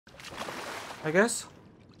I guess.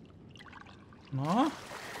 No?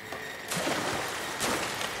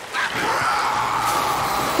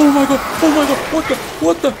 Oh my god! Oh my god!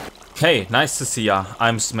 What the? Hey, nice to see ya.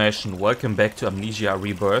 I'm Smash and welcome back to Amnesia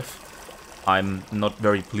Rebirth. I'm not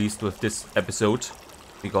very pleased with this episode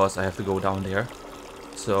because I have to go down there.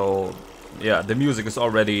 So, yeah, the music is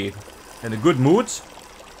already in a good mood,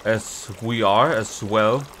 as we are as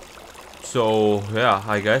well. So, yeah,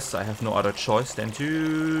 I guess I have no other choice than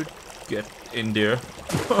to get in there.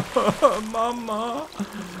 Mama!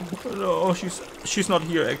 No, she's not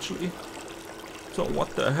here actually. So what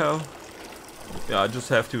the hell? Yeah, I just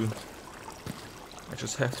have to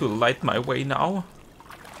light my way now.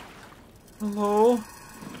 Hello?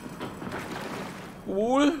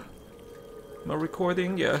 Cool? Am I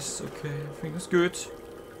recording? Yes, okay, everything is good.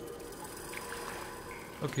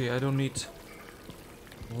 Okay, I don't need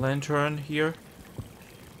lantern here.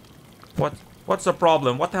 What's the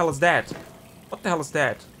problem? What the hell is that? What the hell is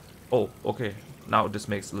that? Oh, okay. Now this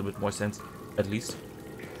makes a little bit more sense, at least.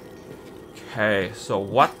 Okay, so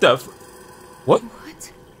what the what?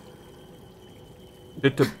 What?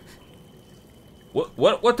 Did the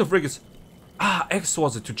what the frick is? Ah, X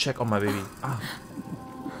was it to check on my baby. Ah.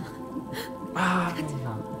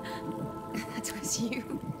 That was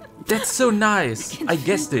you. That's so nice. I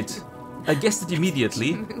guessed it. I guessed it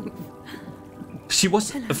immediately. She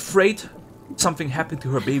was afraid something happened to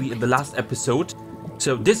her baby in the last episode.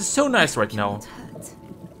 So this is so nice right now.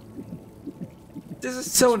 This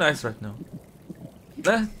is so nice right now.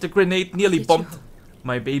 The grenade nearly bombed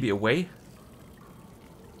my baby away.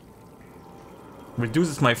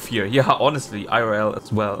 Reduces my fear. Yeah, honestly, IRL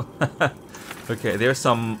as well. Okay, there's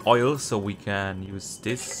some oil, so we can use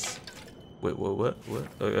this. Wait, what?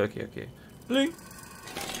 Oh, okay. Blink.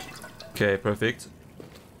 Okay, perfect.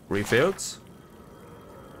 Refilled.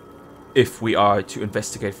 If we are to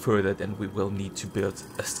investigate further, then we will need to build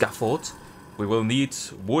a scaffold. We will need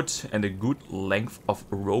wood and a good length of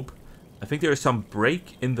rope. I think there is some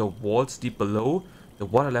break in the walls deep below. The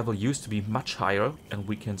water level used to be much higher, and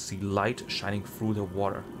we can see light shining through the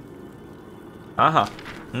water. Aha.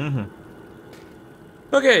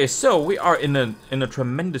 Okay, so we are in a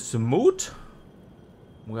tremendous mood.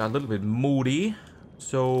 We are a little bit moody.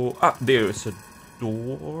 So there is a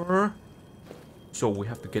door. So we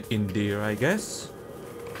have to get in there, I guess.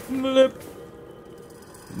 Blip.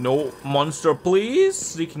 No monster, please.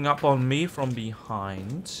 Sneaking up on me from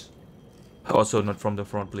behind. Also not from the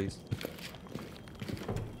front, please.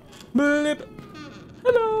 Blip.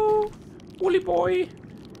 Hello. Woolly boy.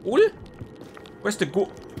 Wool? Where's the go?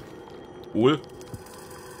 Wool?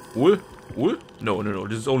 Wool? Wool? No.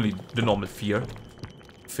 This is only the normal fear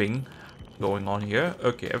thing going on here.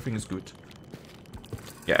 Okay, everything is good.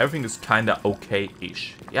 Yeah, everything is kinda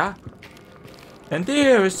okay-ish. Yeah? And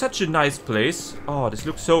there is such a nice place. Oh, this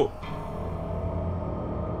looks so...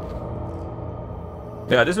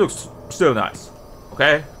 Yeah, this looks still nice.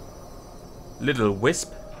 Okay? Little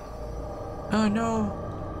wisp. Oh no.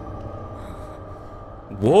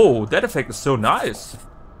 Whoa, that effect is so nice.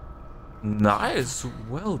 Nice.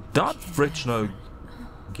 Well done, Frictional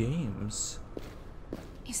Games.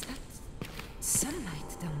 Is that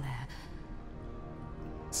sunlight down there?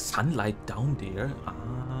 Sunlight down there?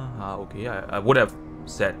 Ah, okay. I would have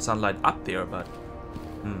said sunlight up there, but...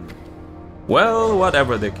 Well,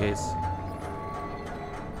 whatever the case.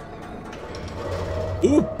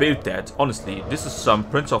 Who built that? Honestly, this is some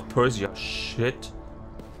Prince of Persia shit.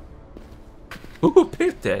 Who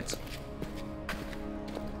built that?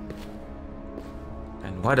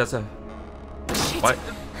 And why does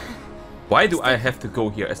why do I have to go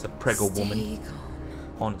here as a preggo woman?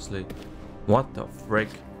 Honestly. What the frick?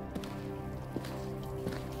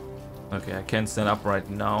 Okay, I can't stand up right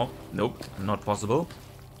now. Nope, not possible.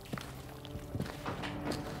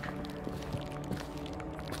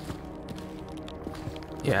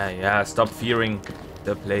 Yeah, stop fearing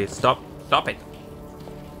the place. Stop it.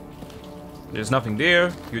 There's nothing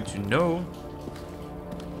there. Good to know.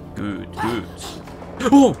 Good.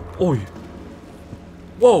 Oh! Oi!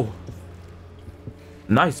 Whoa!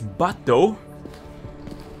 Nice butt, though.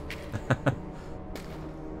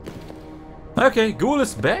 Okay, GHUL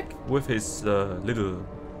is back with his little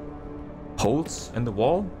holes in the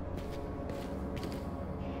wall.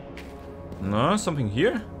 No, something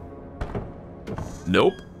here?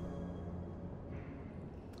 Nope.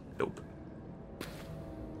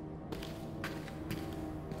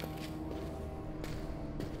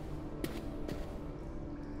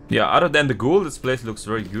 Yeah, other than the GHUL, this place looks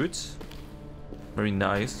very good. Very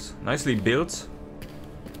nice. Nicely built.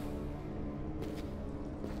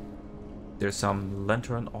 There's some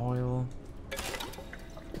lantern oil.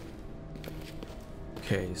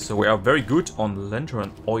 Okay, so we are very good on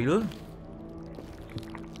lantern oil.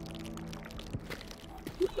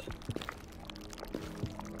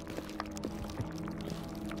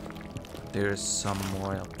 There's some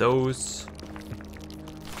more of those.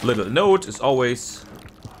 Little note is always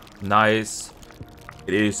nice.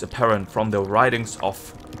 It is apparent from the writings of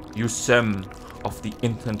Yusem of the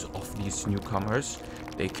intent of these newcomers.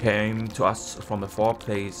 They came to us from a far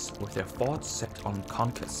place with their thoughts set on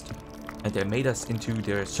conquest. And they made us into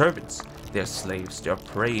their servants, their slaves, their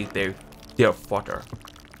prey, their fodder.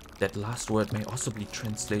 That last word may also be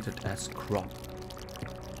translated as crop.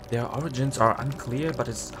 Their origins are unclear, but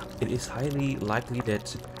it is highly likely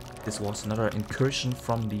that this was another incursion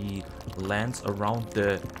from the lands around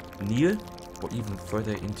the Nile, or even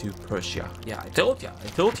further into Persia. Yeah, I told ya.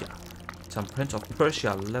 Some Prince of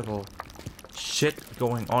Persia level shit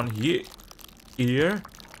going on here.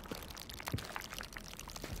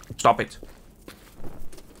 Stop it.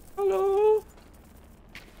 Hello?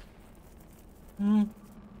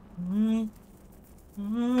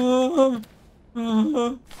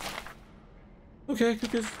 Okay,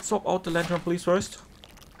 could you swap out the lantern please first?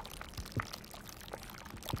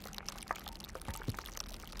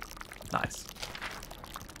 Nice.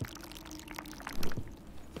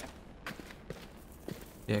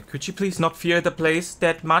 Yeah, could you please not fear the place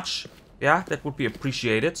that much? Yeah, that would be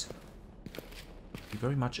appreciated. Be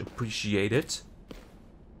very much appreciated.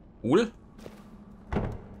 GHUL?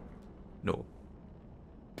 No.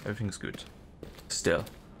 Everything's good. Still.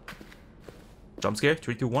 Jump scare,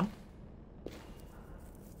 3, 2, 1.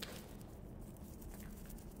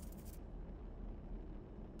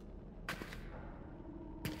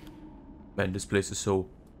 Man, this place is so...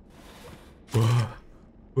 Wow.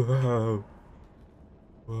 Wow.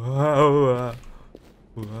 Wow.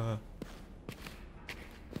 Wow.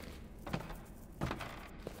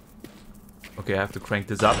 Okay, I have to crank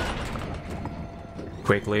this up.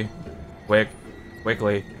 Quickly.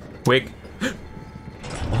 Quickly. Quick.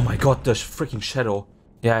 Oh my god, the freaking shadow.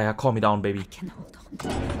 Yeah, calm me down, baby. I can hold on.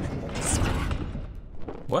 I swear.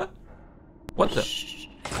 What? What the? Shh.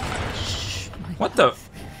 What the?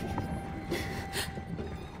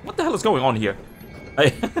 What the hell is going on here?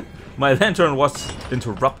 My lantern was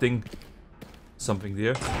interrupting something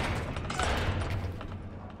there.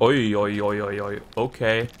 Oi, oi, oi, oi, oi.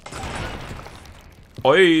 Okay.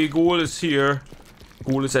 Oi, GHUL is here.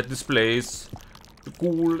 GHUL is at this place. The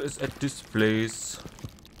GHUL is at this place.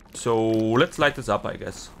 So let's light this up, I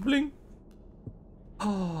guess. Bling.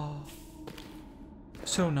 Oh,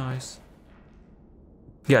 so nice.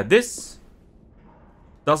 Yeah, this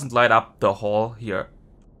doesn't light up the hall here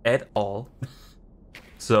at all.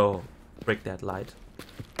 So break that light.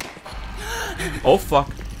 Oh fuck.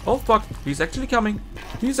 Oh fuck. He's actually coming.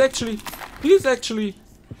 He's actually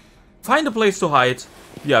find a place to hide.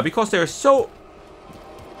 Yeah, because they're so...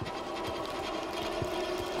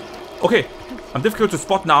 Okay, I'm difficult to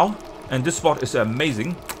spot now, and this spot is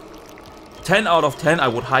amazing. 10 out of 10, I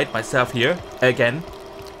would hide myself here again.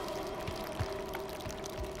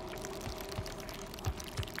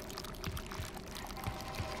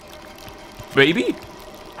 Baby,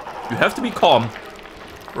 you have to be calm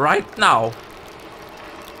right now.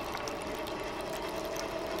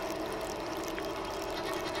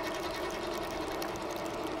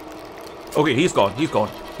 Okay, he's gone. He's gone.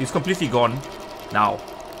 He's completely gone now.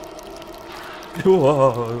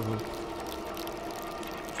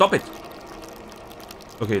 Stop it.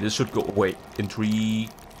 Okay, this should go away in 3,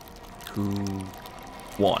 2,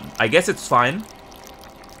 1. I guess it's fine.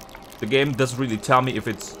 The game doesn't really tell me if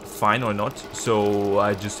it's fine or not, so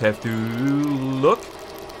I just have to look.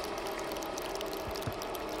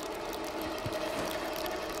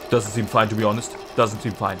 Doesn't seem fine, to be honest. Doesn't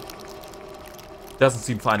seem fine. Doesn't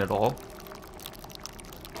seem fine at all.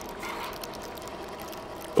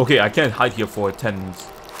 Okay, I can't hide here for 10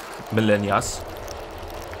 millennia. So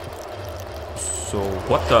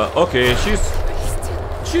what the? Okay,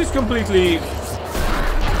 she's completely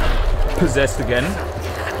possessed again.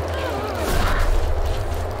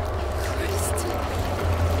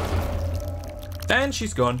 And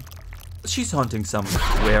she's gone. She's haunting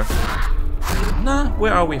somewhere. Nah,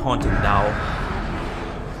 where are we haunting now?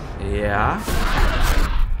 Yeah.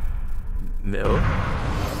 No.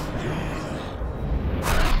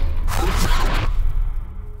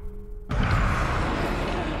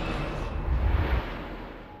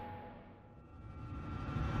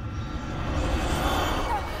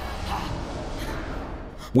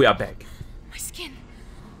 We are back. My skin.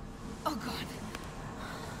 Oh god.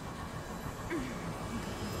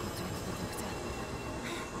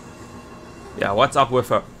 Yeah, what's up with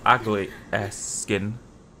her ugly ass skin?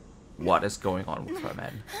 What is going on with her,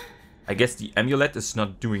 man? I guess the amulet is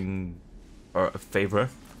not doing her a favor.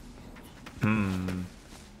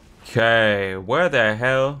 Okay, where the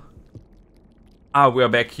hell? Ah, we are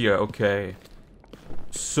back here, okay.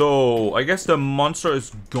 So, I guess the monster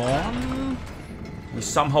is gone. We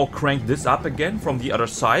somehow cranked this up again from the other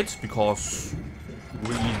side, because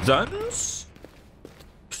reasons.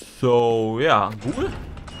 So, yeah, ghoul.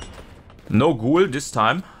 No ghoul this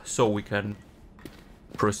time, so we can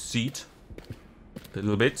proceed a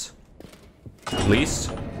little bit. At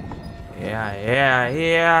least.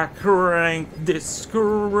 Yeah. Crank this,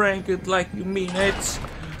 crank it like you mean it.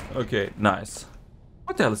 Okay, nice.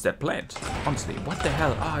 What the hell is that plant? Honestly, what the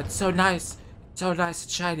hell? Oh, it's so nice. So nice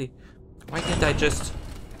and shiny. Why can't I just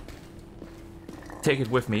take it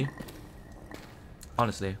with me?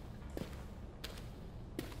 Honestly.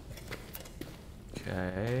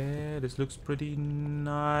 Okay, this looks pretty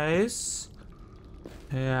nice.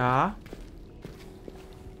 Yeah.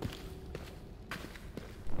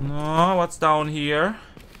 No, what's down here?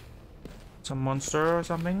 Some monster or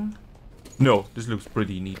something? No, this looks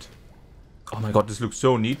pretty neat. Oh my god, this looks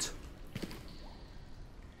so neat.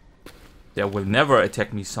 There will never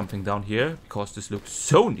attack me something down here, because this looks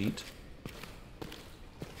so neat.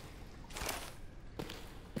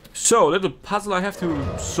 So, little puzzle I have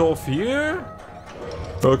to solve here.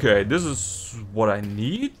 Okay, this is what I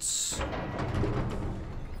need.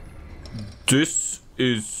 This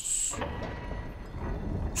is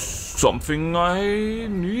something I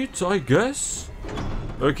need, I guess.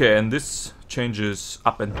 Okay, and this changes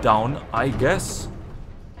up and down, I guess.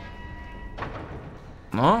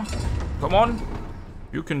 No? Come on.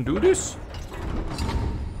 You can do this.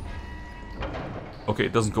 Okay,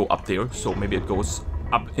 it doesn't go up there, so maybe it goes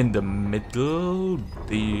up in the middle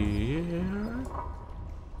there.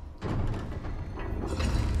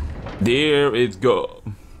 There it goes.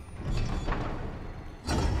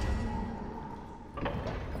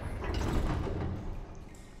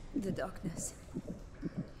 The darkness.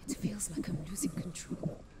 It feels like I'm losing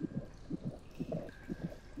control.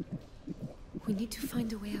 We need to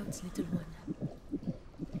find a way out, little one.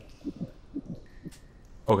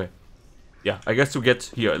 Okay. Yeah, I guess we'll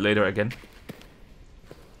get here later again.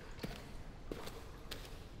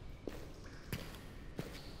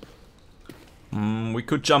 We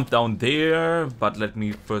could jump down there, but let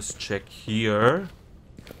me first check here.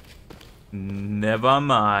 Never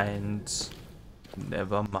mind.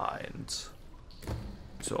 Never mind.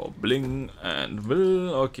 So, bling and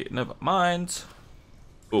will. Okay, never mind.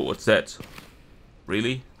 Oh, what's that?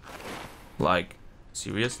 Really? Like,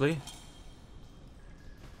 seriously?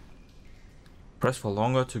 Press for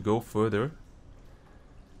longer to go further.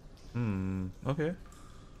 Okay.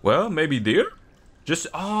 Well, maybe there? Just,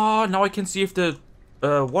 now I can see if the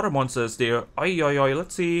water monster is there. Oi,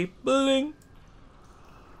 let's see. Bling.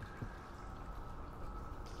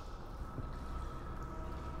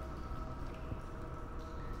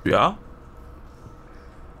 Yeah.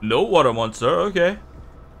 No water monster, okay.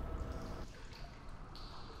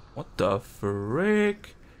 What the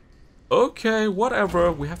frick? Okay,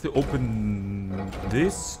 whatever. We have to open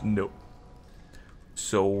this? No.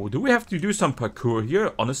 So, do we have to do some parkour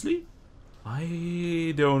here, honestly?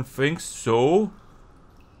 I don't think so.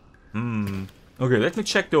 Okay, let me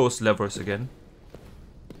check those levers again.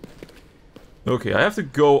 Okay, I have to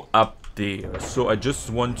go up there. So I just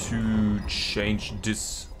want to change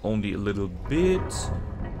this only a little bit.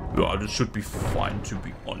 Yeah, this should be fine, to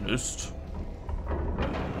be honest.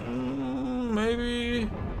 Maybe.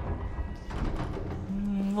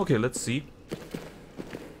 Okay, let's see.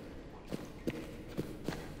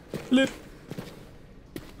 Flip.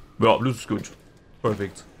 Yeah, this is good.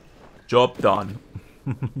 Perfect. Job done.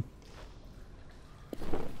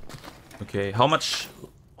 Okay, how much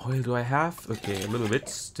oil do I have? Okay, a little bit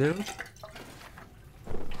still.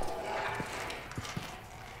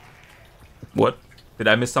 What? Did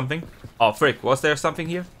I miss something? Oh, frick. Was there something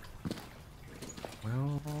here?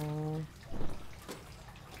 Well,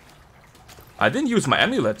 I didn't use my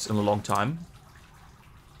amulets in a long time.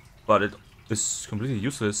 But it is completely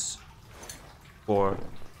useless for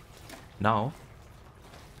now.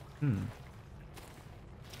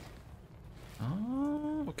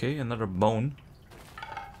 Oh, okay, another bone.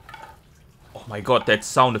 Oh my god, that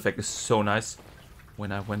sound effect is so nice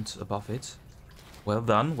when I went above it. Well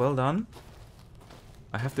done, well done.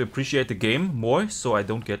 I have to appreciate the game more so I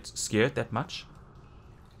don't get scared that much.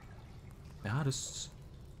 Yeah, this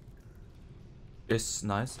is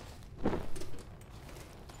nice.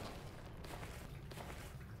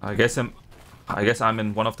 I guess I'm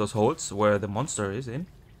in one of those holes where the monster is in.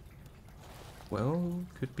 Well,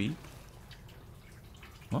 could be.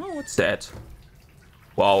 Oh, what's that?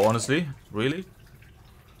 Wow, honestly? Really?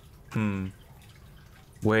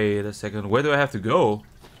 Wait a second. Where do I have to go?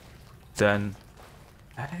 Then...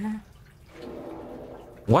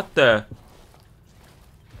 What the...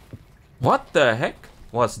 What the heck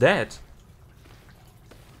was that?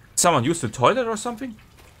 Someone used the toilet or something?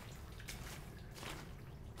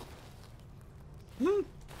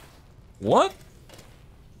 What?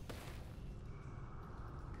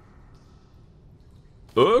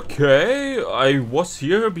 Okay, I was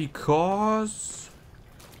here because...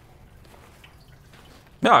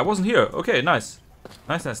 Yeah, I wasn't here. Okay, nice.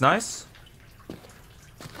 Nice.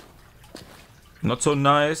 Not so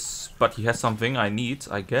nice, but he has something I need,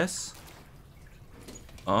 I guess.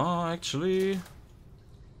 Actually...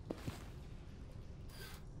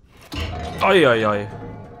 Ay.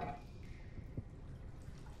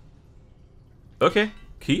 Okay,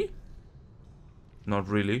 key? Not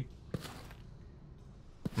really.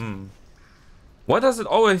 Why does it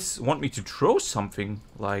always want me to throw something?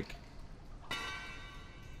 Like...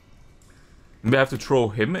 Maybe I have to throw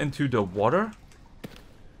him into the water?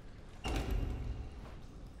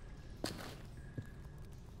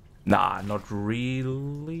 Nah, not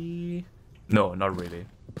really. No, not really.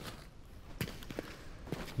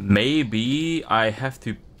 Maybe I have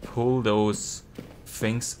to pull those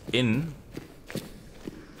things in.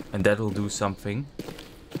 And that'll do something.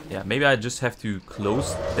 Yeah, maybe I just have to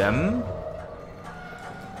close them.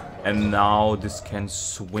 And now this can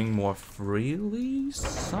swing more freely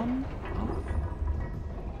somehow.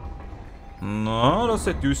 No, does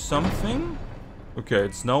it do something? Okay,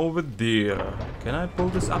 it's now over there. Can I pull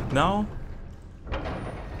this up now?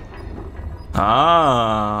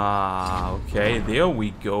 Ah, okay, there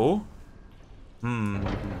we go.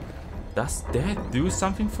 Does that do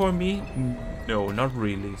something for me? No, not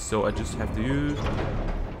really. So I just have to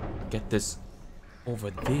get this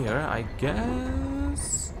over there, I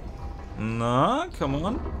guess. No, come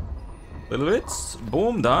on. Little bit.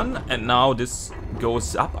 Boom, done. And now this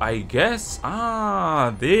goes up, I guess.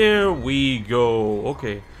 Ah, there we go.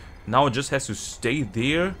 Okay. Now it just has to stay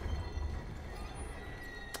there.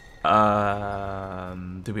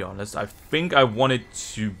 To be honest, I think I want it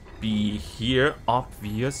to be here,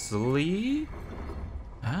 obviously.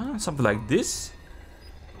 Something like this.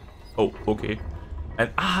 Oh, okay.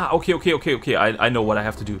 And okay. I know what I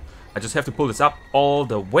have to do. I just have to pull this up all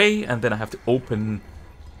the way, and then I have to open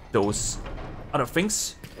those other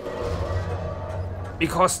things.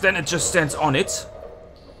 Because then it just stands on it.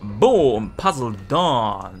 Boom! Puzzle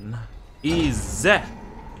done. Easy.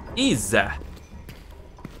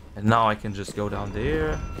 And now I can just go down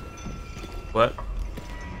there. What?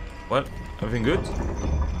 Everything good?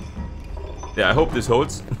 Yeah, I hope this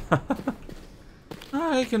holds.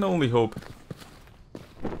 I can only hope.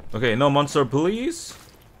 Okay, no monster, please.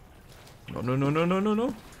 No.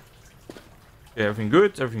 Okay, everything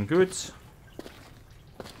good.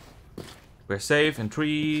 We're safe in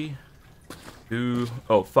 3, 2...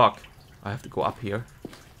 Oh, fuck. I have to go up here.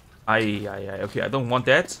 Aye. Okay, I don't want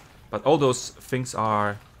that. But all those things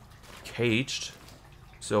are caged.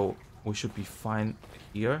 So, we should be fine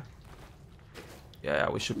here. Yeah,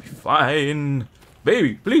 we should be fine.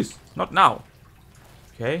 Baby, please. Not now.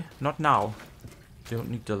 Okay, not now. Don't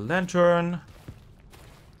need the lantern.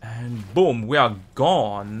 And boom, we are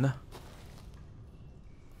gone.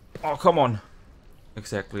 Oh, come on.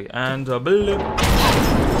 Exactly. And blip.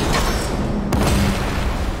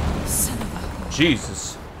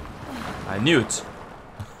 Jesus. I knew it.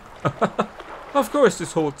 Of course,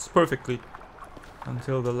 this holds perfectly.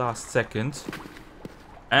 Until the last second.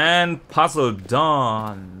 And puzzle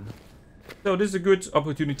done. So this is a good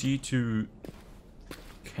opportunity to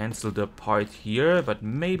cancel the part here. But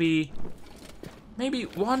maybe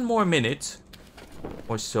 1 more minute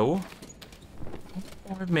or so.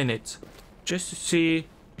 1 more minute. Just to see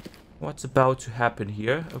what's about to happen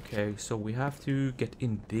here. Okay, so we have to get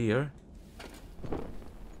in there.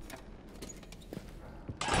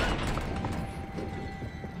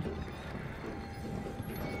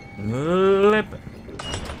 Flip.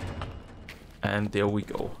 And there we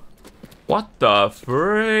go. What the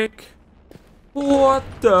frick? What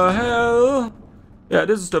the hell? Yeah,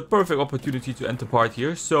 this is the perfect opportunity to end the part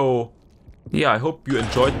here. So, yeah, I hope you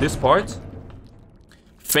enjoyed this part.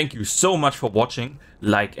 Thank you so much for watching.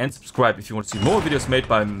 Like and subscribe if you want to see more videos made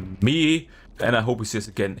by me. And I hope we see us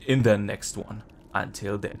again in the next one.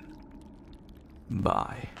 Until then.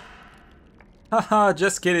 Bye. Haha,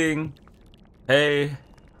 just kidding. Hey.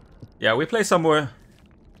 Yeah, we play somewhere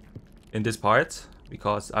in this part.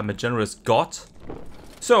 Because I'm a generous god.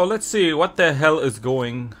 So, let's see what the hell is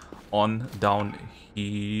going on down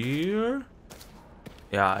here.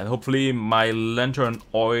 Yeah, and hopefully my lantern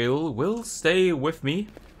oil will stay with me.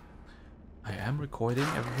 I am recording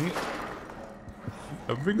everything.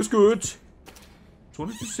 Everything is good. Just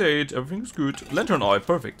wanted to say it. Everything is good. Lantern oil,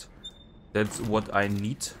 perfect. That's what I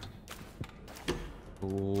need.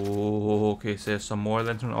 Oh, okay, so there's some more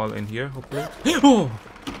lantern oil in here, hopefully. Oh,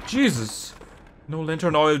 Jesus. No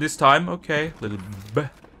lantern oil this time. Okay, little bit.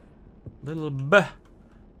 Little bit.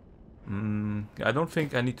 I don't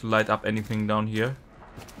think I need to light up anything down here.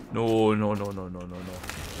 No, no, no, no, no, no, no.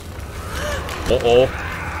 Uh-oh.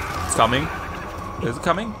 It's coming. Is it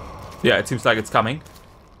coming? Yeah, it seems like it's coming.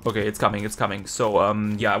 Okay, it's coming, it's coming. So,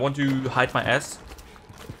 yeah, I want to hide my ass.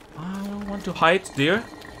 I want to hide there.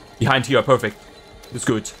 Behind here, perfect. That's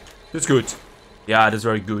good. That's good. Yeah, that's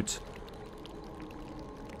very good.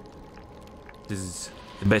 This is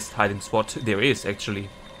the best hiding spot there is, actually.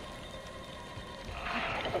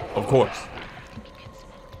 Of course.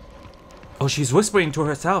 Oh, she's whispering to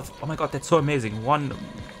herself. Oh my god, that's so amazing.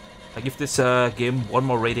 I give this game 1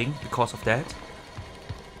 more rating because of that.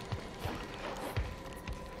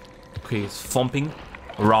 Okay, he's thumping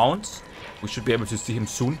around. We should be able to see him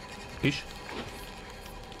soon-ish.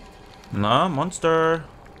 Nah, monster.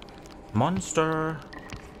 Monster.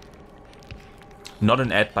 Not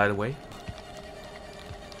an ad, by the way.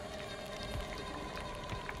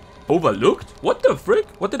 Overlooked? What the frick?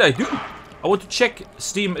 What did I do? I want to check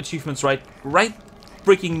Steam achievements right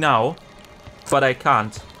freaking now, but I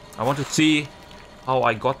can't. I want to see how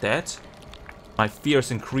I got that. My fear is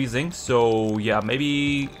increasing, so yeah,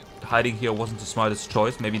 maybe hiding here wasn't the smartest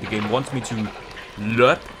choice. Maybe the game wants me to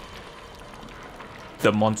lurp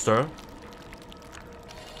the monster.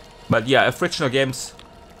 But yeah, if Frictional Games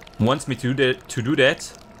wants me to do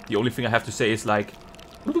that, the only thing I have to say is like,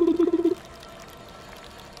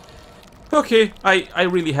 okay, I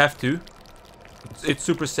really have to. It's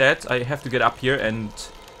super sad. I have to get up here and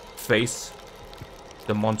face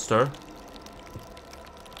the monster.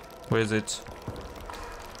 Where is it?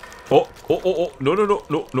 Oh, oh, oh, oh. No, no, no,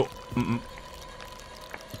 no, no.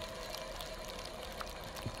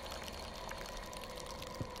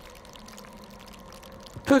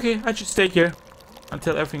 Okay, I should stay here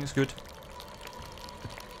until everything is good.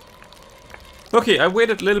 Okay, I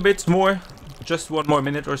waited a little bit more. Just 1 more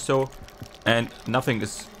minute or so. And nothing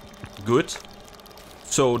is good.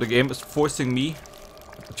 So the game is forcing me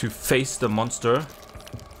to face the monster.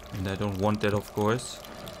 And I don't want that, of course.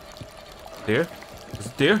 There? Is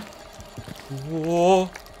it there? Whoa.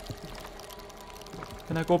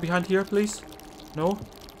 Can I go behind here, please? No?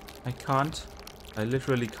 I can't. I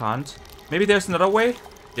literally can't. Maybe there's another way?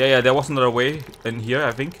 Yeah, there was another way in here,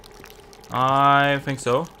 I think. I think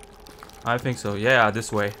so. I think so. Yeah,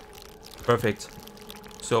 this way. Perfect.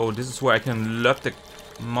 So this is where I can lurp the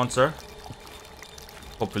monster.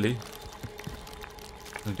 Hopefully.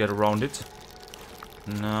 And get around it.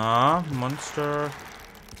 Nah, monster.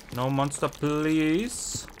 No monster,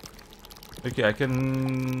 please. Okay, I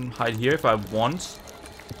can hide here if I want.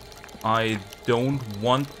 I don't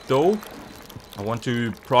want though. I want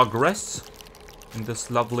to progress in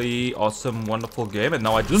this lovely, awesome, wonderful game. And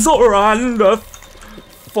now I just run the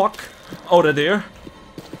fuck out of there.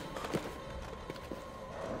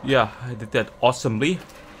 Yeah, I did that awesomely.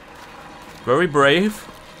 Very brave.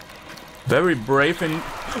 Very brave and...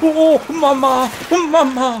 Oh, mama!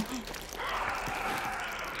 Mama!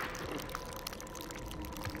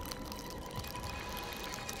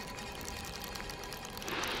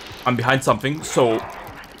 I'm behind something, so...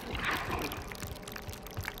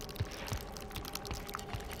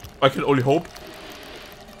 I can only hope.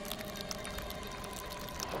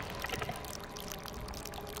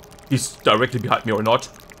 He's directly behind me or not.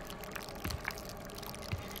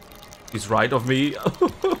 He's right of me.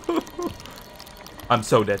 I'm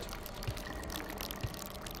so dead.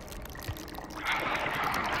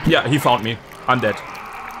 Yeah, he found me. I'm dead.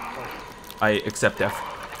 I accept death.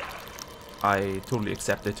 I totally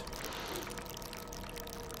accept it.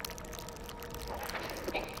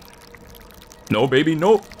 No, baby,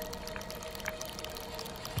 no.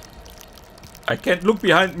 I can't look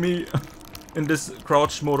behind me in this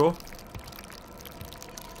crouch mode.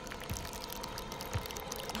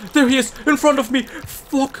 There he is, in front of me.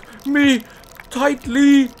 Fuck me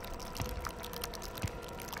tightly.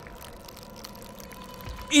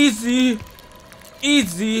 Easy.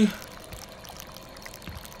 Easy.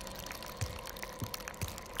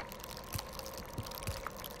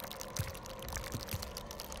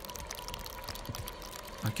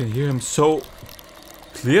 I can hear him so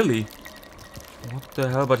clearly. What the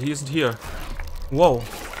hell? But he isn't here. Whoa.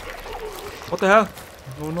 What the hell?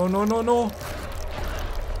 No, no, no, no, no.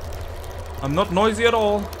 I'm not noisy at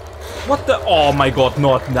all. What the? Oh my god,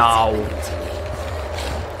 not now.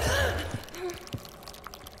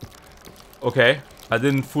 Okay, I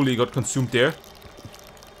didn't fully got consumed there.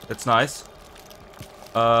 That's nice.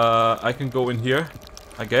 I can go in here,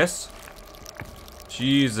 I guess.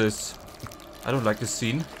 Jesus. I don't like this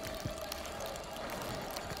scene.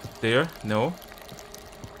 There, no.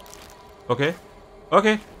 Okay.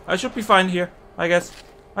 Okay, I should be fine here, I guess.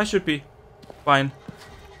 I should be fine.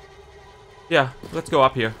 Yeah, let's go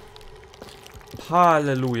up here.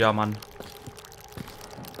 Hallelujah, man.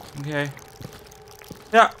 Okay.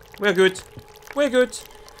 Yeah, we're good. We're good.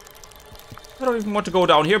 I don't even want to go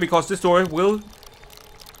down here because this door will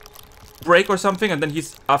break or something and then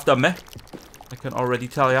he's after me. I can already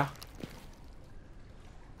tell ya.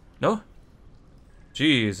 No?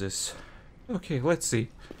 Jesus. Okay, let's see.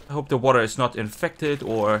 I hope the water is not infected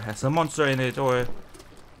or has a monster in it or...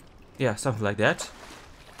 yeah, something like that.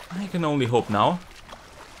 I can only hope now.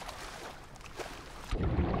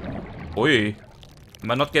 Oi.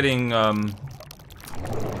 Am I not getting...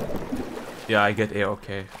 yeah, I get air,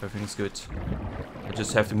 okay. Everything's good. I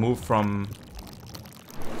just have to move from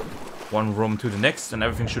one room to the next and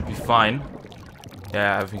everything should be fine.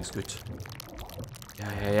 Yeah, everything's good.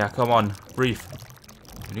 Yeah, come on. Breathe.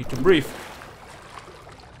 You need to breathe.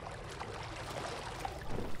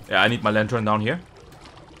 Yeah, I need my lantern down here.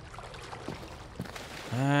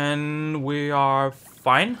 And we are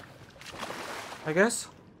fine, I guess.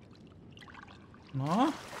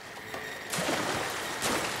 No?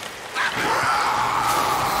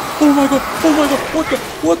 Oh my god, oh my god,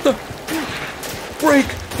 what the?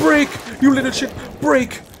 Break, you little shit,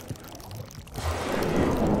 break.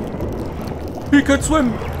 He can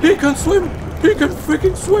swim, he can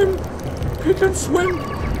freaking swim. He can swim.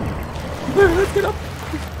 Let's get up.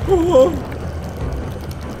 Oh.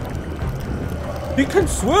 He can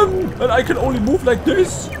swim, and I can only move like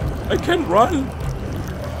this. I can't run.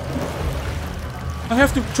 I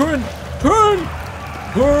have to turn.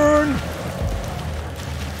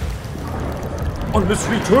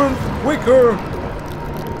 Honestly, turn quicker.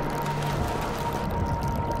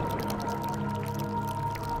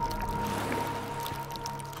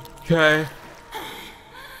 Okay.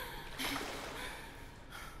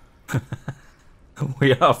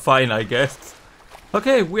 We are fine, I guess.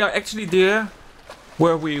 Okay, we are actually there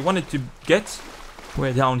where we wanted to get.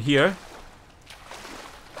 We're down here.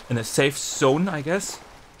 In a safe zone, I guess.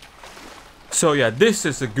 So yeah, this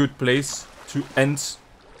is a good place to end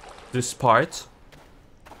this part.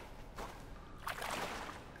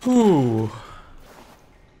 Whew.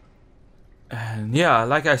 And yeah,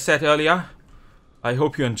 like I said earlier, I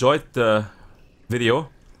hope you enjoyed the video.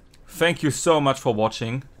 Thank you so much for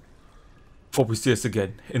watching. Hope we see us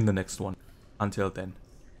again in the next one. Until then,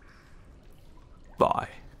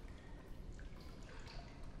 bye.